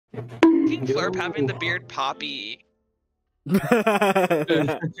Fucking Flurp having the beard poppy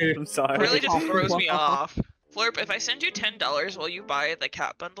I'm sorry. really just throws me off. Flurp, if I send you $10, will you buy the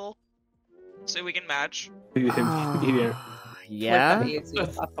cat bundle so we can match? Yeah. It's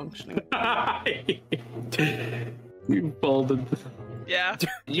not functioning. You folded. Yeah.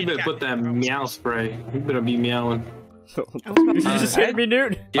 You better put that meow spray. You better be meowing. You just hit me,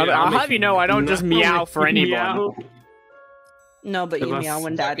 dude. Yeah, I'll have you know, I don't just meow for anyone. Meow. No, but you If I meow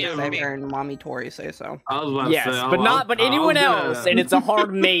when Daddy Yeah, say maybe. and Mommy Tori say so. I was about to Yes, say, but anyone else, and it's a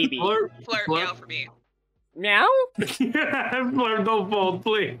hard maybe. Flurp, Flurp, meow for me. Meow? Flurp, don't fold,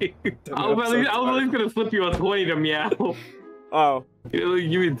 please. I was at least gonna slip you a 20 to meow. Oh. Give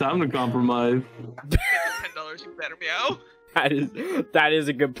me time to compromise. $10, you better meow. That is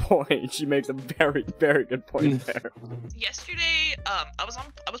a good point. She makes a very, very good point there. Yesterday, I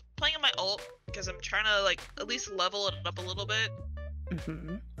was playing on my ult because I'm trying to like at least level it up a little bit.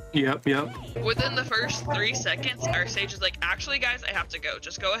 Yep. Within the first 3 seconds, our sage is like, actually guys, I have to go.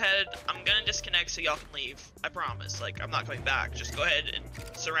 Just go ahead. I'm gonna disconnect so y'all can leave. I promise. Like, I'm not coming back. Just go ahead and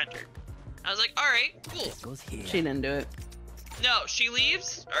surrender. I was like, alright, cool. She didn't do it. No, she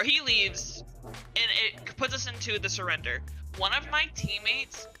leaves, or he leaves, and it puts us into the surrender. One of my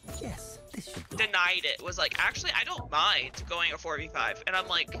teammates denied it, was like, actually, I don't mind going a 4v5. And I'm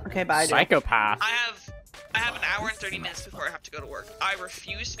like, Okay, bye. dude. Psychopath. I have an hour and 30 minutes before I have to go to work. I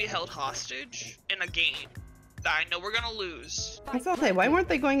refuse to be held hostage in a game that I know we're gonna lose. It's okay. Why weren't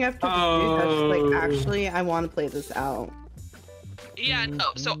they going after the dude that's like, actually, I want to play this out? Yeah,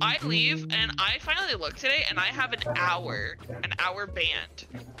 no, so I leave, and I finally look today, and I have an hour banned.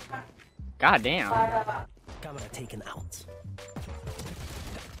 God damn. Camera taken out.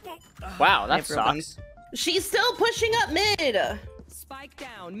 Wow, that Everyone. sucks. She's still pushing up mid. Spike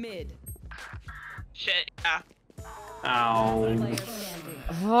down mid. Shit, yeah. Ow. Player standing.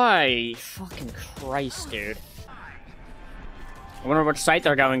 Hi, fucking Christ, dude. I wonder which site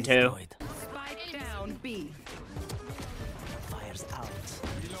they're going to. Spike down B. Fires out.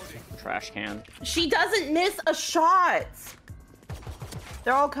 Trash can. She doesn't miss a shot.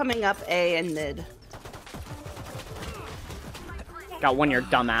 They're all coming up A and mid. Got one of your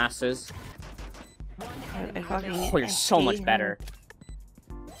dumb asses. I fucking Oh, you're so hate much her. better.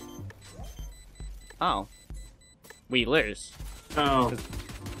 Oh. We lose. Oh.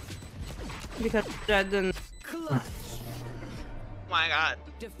 Because that didn't. Oh my god.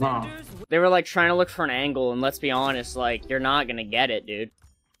 Defenders They were like trying to look for an angle, and let's be honest, like, you're not gonna get it, dude.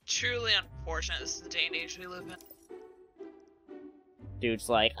 Truly unfortunate. This is the day and age we live in. Dude's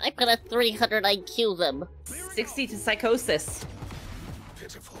like, I'm gonna 300 IQ them. 60 to psychosis.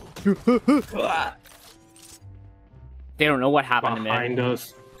 they don't know what happened to me. Behind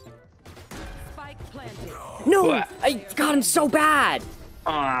us. spike planted. No! I got him so bad!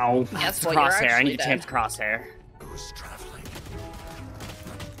 Ow. Yes, well, you're Crosshair, I actually need to dead. change crosshair.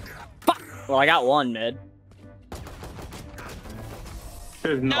 Fuck! Well, I got one mid.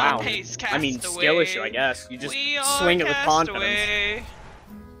 There's No Wow. pace, cast I mean, skill away. issue, I guess. You just We swing are it with cast confidence. away.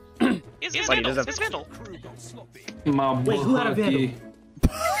 He's But he Vandal. doesn't- He's Vandal. My Wait, who had a bucky.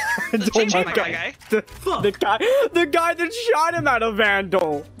 Change my my God. guy. The guy that shot him at a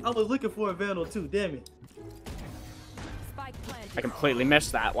vandal! I was looking for a vandal too, damn it. Spike planted. I completely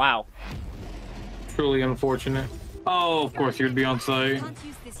missed that, wow. Truly unfortunate. Oh, of course you'd be on site. Can't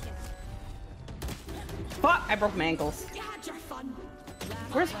use this yet. Fuck! I broke my ankles.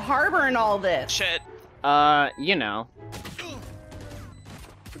 Where's Harbor in all this? Shit. You know.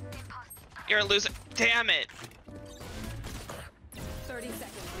 You're losing. Damn it. 30 seconds.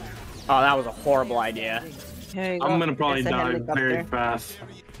 Oh, that was a horrible idea. Here you go. I'm gonna probably Guess I had to die look up very there. fast.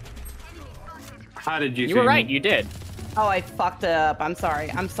 How did you You see were right, me? you did. Oh, I fucked up. I'm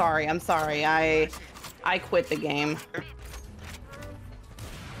sorry. I'm sorry. I'm sorry. I quit the game.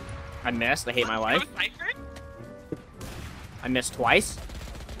 I missed, I hate my life. That was Cypher? I missed twice.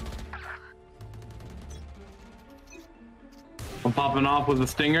 I'm popping off with a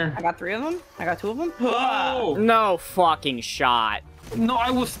stinger. I got 3 of them. I got 2 of them. Oh! No fucking shot. No,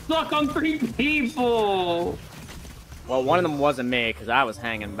 I was stuck on 3 people! Well, one of them wasn't me, because I was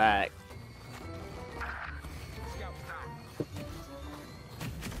hanging back.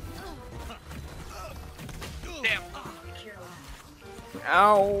 Damn.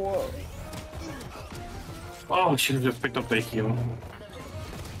 Ow. Oh, should have just picked up the heal.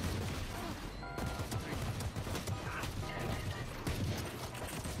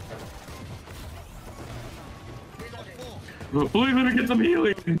 Please let me get some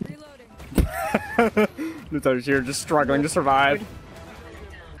healing. Looks you're just struggling to survive.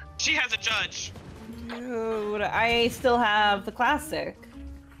 She has a judge. Dude, I still have the classic.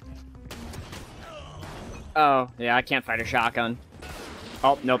 Oh, yeah, I can't fight a shotgun.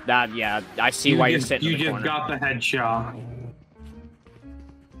 Oh, nope, yeah, I see why you're sitting in the corner. You just got the headshot.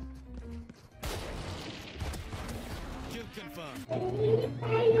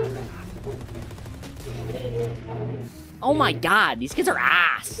 Oh my god, these kids are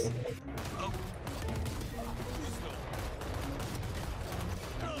ass.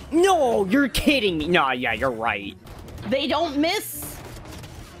 No, you're kidding me. No, yeah, you're right. They don't miss.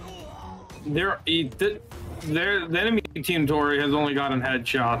 The enemy team Tori has only gotten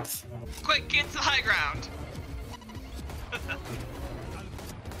headshots. Quick, get to the high ground.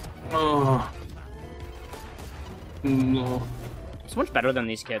 Oh. No. It's much better than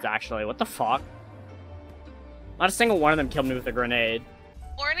these kids, actually. What the fuck? Not a single one of them killed me with a grenade.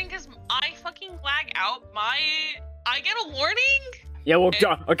 Warning, because I fucking lag out. I get a warning? Yeah, well,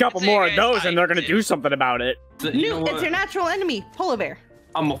 a couple more of those and they're gonna do something about it. You know It's your natural enemy, polar bear.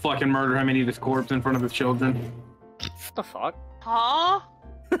 I'm gonna fucking murder him and eat his corpse in front of his children. What the fuck? Huh?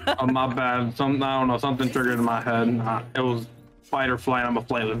 Oh, my bad. I don't know. Something triggered in my head. It was fight or flight. I'm a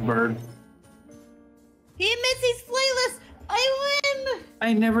flightless bird. He admits he's flightless. I win.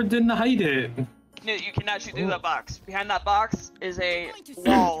 I never denied it. No, you cannot shoot through that box. Behind that box is a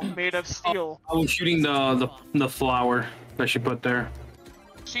wall made of steel. I was shooting the flower that she put there.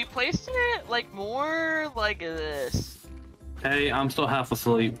 She placed it like more like this. Hey, I'm still half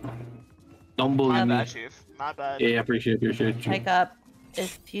asleep. Don't My believe me. bad, Chief. My bad. Yeah, appreciate you. Wake up.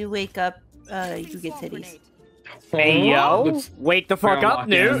 If you wake up, you get titties. Hey, yo. Wake the fuck up,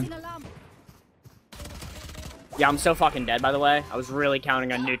 Newt. Newt. Yeah, I'm so fucking dead, by the way. I was really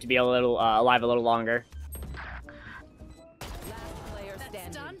counting on Newt to be a little alive a little longer. Last player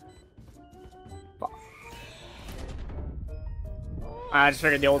standing. I just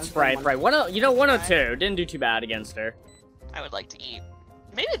figured the old Sprite. Right, 102. Didn't do too bad against her. I would like to eat.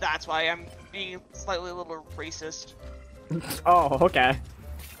 Maybe that's why I'm being slightly a little racist. Oh, okay.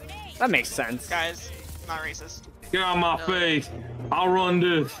 That makes sense. Guys, not racist. Get out of my face. I'll run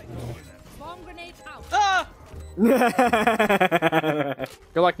this. Bomb grenade out. Ah!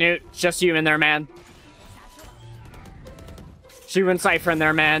 Good luck, Newt. It's just you in there, man. It's you and Cypher in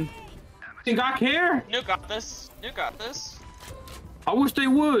there, man. Think I care? New got this. New got this. I wish they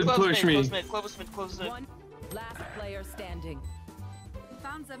would Close push mid, me. close mid, close mid, close mid. One last player standing.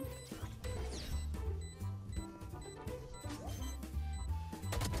 Found them.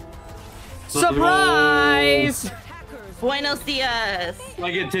 Surprise! Hackers. Buenos dias.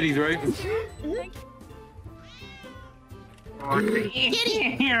 I get titties, right?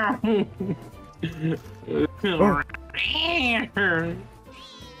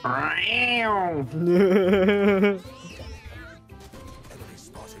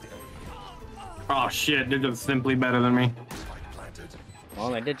 Oh shit, they're just simply better than me.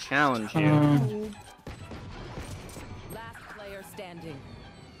 Well, they did challenge you. Last player standing.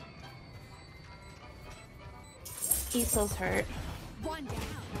 Iso's hurt. One down.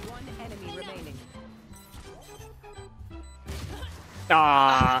 One enemy remaining.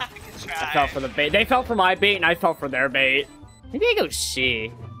 Ah, Good I try. fell for the bait. They fell for my bait, and I fell for their bait. Maybe I go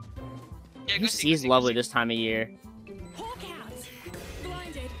C. Yeah, go C is lovely this time of year. Hawk out.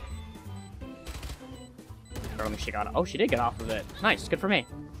 Blinded. Or let me she got. Oh, she did get off of it. Nice, good for me.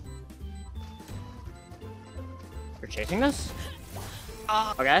 You're chasing this?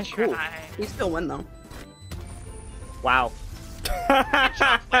 Oh, Okay, cool. try. You still win though. Wow.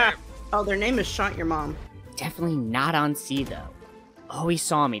 Oh, their name is Shot Your Mom. Definitely not on C though. Oh, he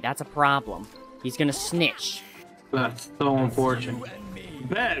saw me. That's a problem. He's gonna snitch. That's so unfortunate.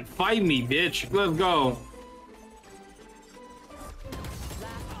 Bet, fight me, bitch. Let's go.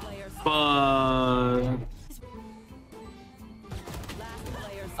 Last player.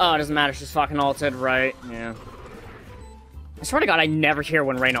 Oh, it doesn't matter. She's fucking ulted, right? Yeah. I swear to God, I never hear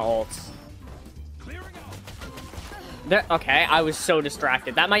when Reyna ults. Okay, I was so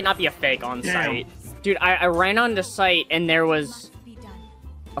distracted. That might not be a fake on site. Dude, I ran onto site and there was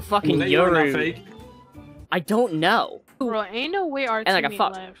a fucking Yoru. Fake? I don't know. Bro, ain't no way our And like a teammate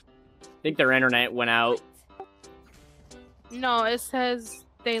fuck. left. I think their internet went out. No, it says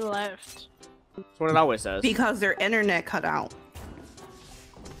they left. That's what it always says. Because their internet cut out.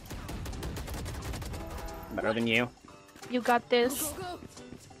 Better than you. You got this. Go, go.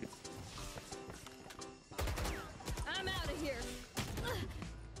 I'm out of here.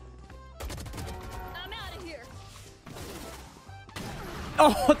 I'm out of here.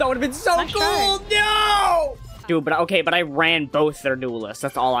 Oh, that would have been so Nice cool! No! Dude, but okay, but I ran both their duelists.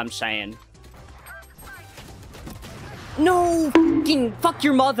 That's all I'm saying. No! Fucking fuck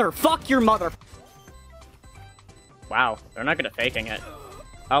your mother! Fuck your mother! Wow, they're not good at faking it.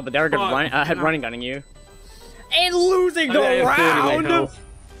 Oh, but they're good running gunning you. And losing the round!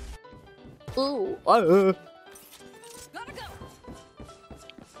 Ooh. Gotta go.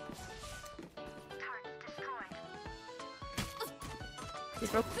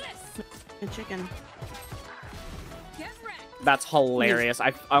 The chicken. Get ready. That's hilarious.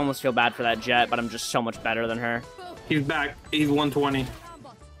 I almost feel bad for that Jet, but I'm just so much better than her. He's back. He's 120.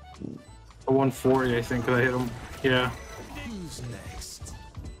 Or 140, I think, 'cause I hit him. Yeah. Who's next?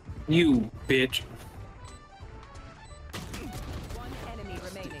 You bitch. One enemy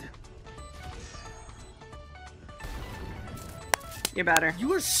remaining. You're better.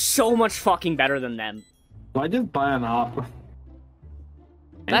 You are so much fucking better than them. Why just buy an op?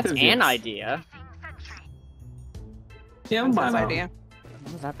 That's an idea. Yeah, I'm buying That's an idea. op.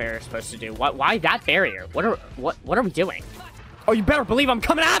 What was that barrier supposed to do? Why that barrier? What are we doing? Oh, you better believe I'm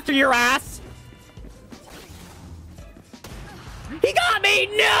coming after your ass! He got me!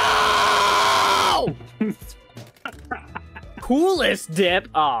 No! Coolest dip.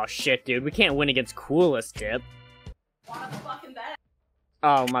 Oh shit, dude. We can't win against coolest dip.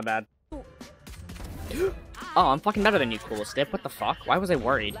 Oh, my bad. Oh, I'm fucking better than you, coolest dip. What the fuck? Why was I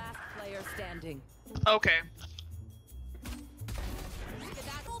worried? Last player standing. Okay.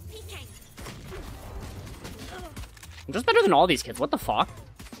 I'm just better than all these kids. What the fuck?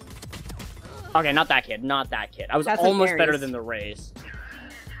 Okay, not that kid. Not that kid. I was That's an almost better Ares. than the Rays.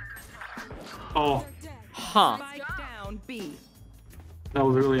 Oh, Huh. Spike down B. that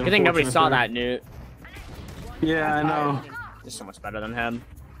was really Good thing nobody unfortunate saw there. that, Newt. Yeah, I know. Just so much better than him.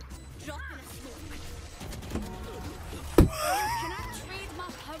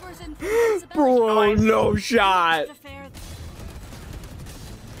 Bro, no shot.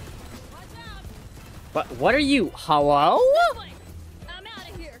 What are you? Hello? I'm out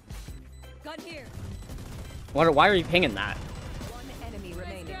of here. Gun here. Why are you pinging that? One enemy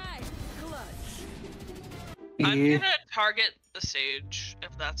remaining. I'm Yeah. gonna target the Sage,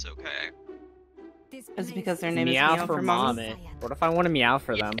 if that's okay. It's because their name Meow is Meow for mommy. What if I want to meow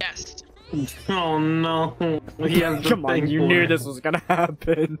for them? Yes. Oh no. He has the Come on, thing you for knew it. this was gonna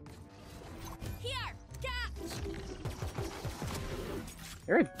happen. Here. Catch.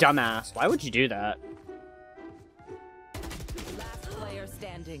 You're a dumbass. Why would you do that? Last player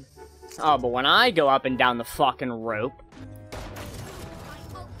standing. Oh, but when I go up and down the fucking rope.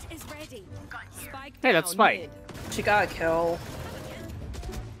 My ult is ready. Spike Hey, that's down Spike. mid. She got a kill.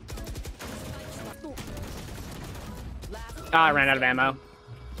 Oh, I ran out of ammo.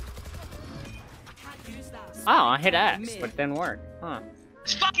 Oh, I hit X, but it didn't work. Huh.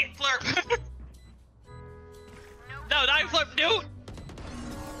 Fuck it, Flurp! No, not Flurp, dude!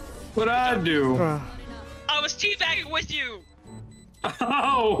 What'd I do? I was teabagging with you!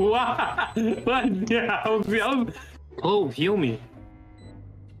 Oh, wow. What? Yeah, I was... Oh, heal me.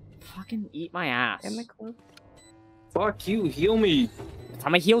 Fucking eat my ass. Fuck you, heal me. That's how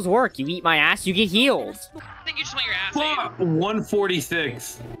my heals work. You eat my ass, you get healed. I think you just want your ass Fuck, ate.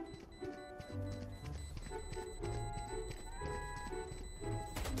 146.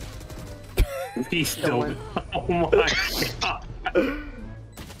 He's still... Oh my god.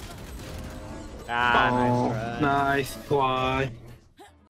 Ah, Oh, nice try. nice fly.